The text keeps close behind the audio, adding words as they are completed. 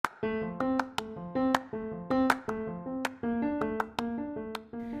Hello,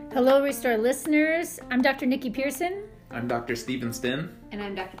 Restore listeners. I'm Dr. Nikki Pearson. I'm Dr. Stephen Stinn. And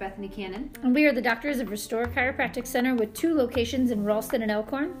I'm Dr. Bethany Cannon. And we are the doctors of Restore Chiropractic Center with 2 locations in Ralston and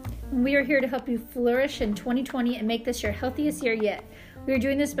Elkhorn. And we are here to help you flourish in 2020 and make this your healthiest year yet. We are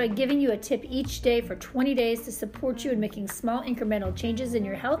doing this by giving you a tip each day for 20 days to support you in making small incremental changes in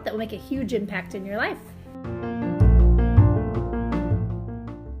your health that will make a huge impact in your life.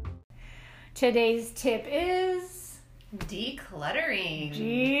 Today's tip is decluttering.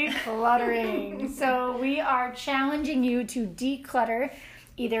 So we are challenging you to declutter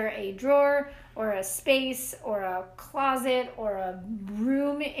either a drawer or a space or a closet or a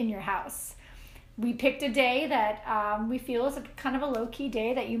room in your house. We picked a day that we feel is kind of a low-key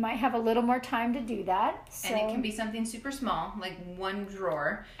day that you might have a little more time to do that. So. And it can be something super small, like one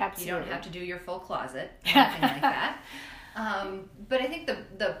drawer. Absolutely. You don't have to do your full closet, anything like that. But I think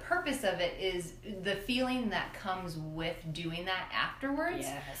the purpose of it is the feeling that comes with doing that afterwards.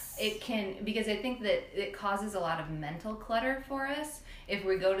 Yes. It can, because I think that it causes a lot of mental clutter for us if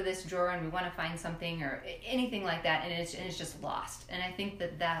we go to this drawer and we want to find something or anything like that, and it's just lost. And I think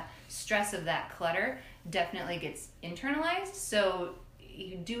that stress of that clutter definitely gets internalized. So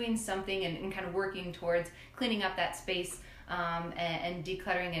doing something and kind of working towards cleaning up that space and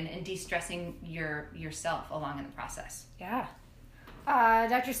decluttering and de-stressing yourself along in the process. Yeah.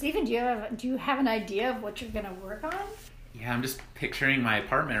 Dr. Stephen, do you have an idea of what you're going to work on? Yeah, I'm just picturing my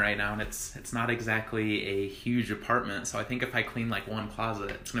apartment right now, and it's not exactly a huge apartment, so I think if I clean like one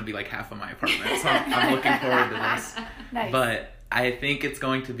closet, it's going to be like half of my apartment, so I'm looking forward to this. Nice. But I think it's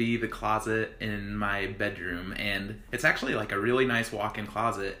going to be the closet in my bedroom, and it's actually like a really nice walk-in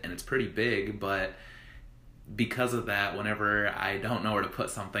closet, and it's pretty big, but because of that, whenever I don't know where to put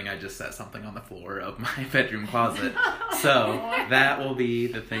something, I just set something on the floor of my bedroom closet. So that will be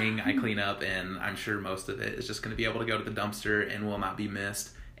the thing I clean up, and I'm sure most of it is just going to be able to go to the dumpster and will not be missed,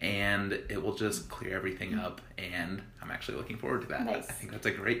 and it will just clear everything up, and I'm actually looking forward to that. Nice. I think that's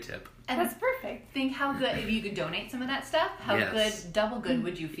a great tip. And that's perfect. Think how good, if you could donate some of that stuff, how Yes. good, double good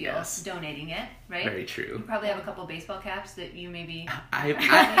would you feel Yes. donating it, right? Very true. You probably have a couple baseball caps that you maybe...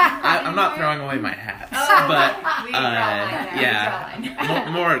 I'm not throwing away my hats, but we draw line there. yeah, We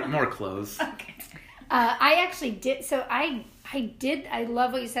draw line. more clothes. Okay. I actually did. So I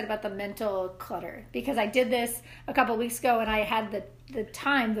love what you said about the mental clutter, because I did this a couple weeks ago, and I had the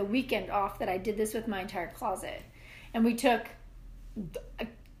weekend off that I did this with my entire closet, and we took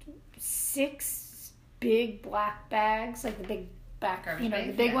 6 big black bags, like the big back, Garbage the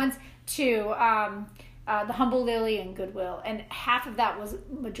bags, big yeah. ones, to the Humble Lily and Goodwill, and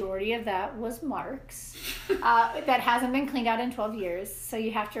majority of that was Mark's, that hasn't been cleaned out in 12 years. So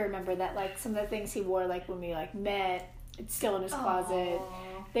you have to remember that, like, some of the things he wore, like when we met, it's still in his closet.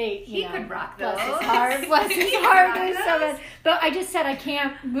 He could rock those. Bless his heart. Bless his heart. They're so good. But I just said I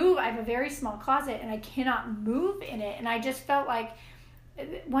can't move. I have a very small closet, and I cannot move in it. And I just felt like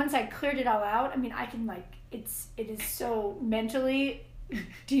once I cleared it all out, I mean, I can, like, it is so mentally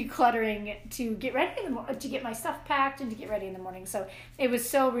decluttering to get ready to get my stuff packed and to get ready in the morning. So it was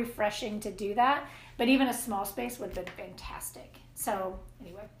so refreshing to do that. But even a small space would have been fantastic. So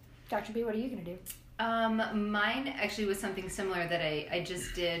anyway, Dr. B, what are you going to do? Mine actually was something similar that I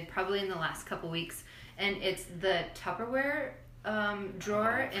just did probably in the last couple weeks, and it's the Tupperware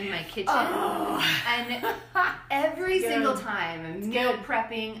drawer in my kitchen. And every single time I'm meal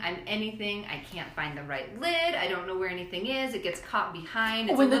prepping, I'm anything, I can't find the right lid, I don't know where anything is, it gets caught behind.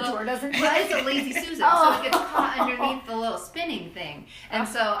 It's when the drawer doesn't well, it's a lazy Susan, so it gets caught underneath the little spinning thing. And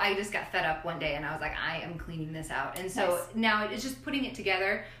so I just got fed up one day, and I was like, I am cleaning this out. And so now it's just putting it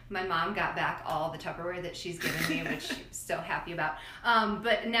together. My mom got back all the Tupperware that she's given me, which she's so happy about.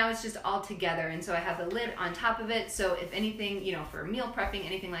 But now it's just all together, and so I have the lid on top of it. So if anything, for meal prepping,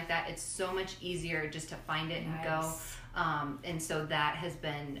 anything like that, it's so much easier just to find it and go. And so that has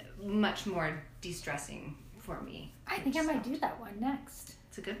been much more de-stressing for me. I think I might do that one next.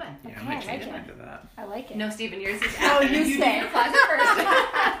 It's a good one. Yeah, Okay, I'm I excited like it. into that. I like it. No, Stephen, yours is Oh, after. you do say. your closet first.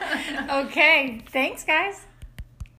 Okay, thanks, guys.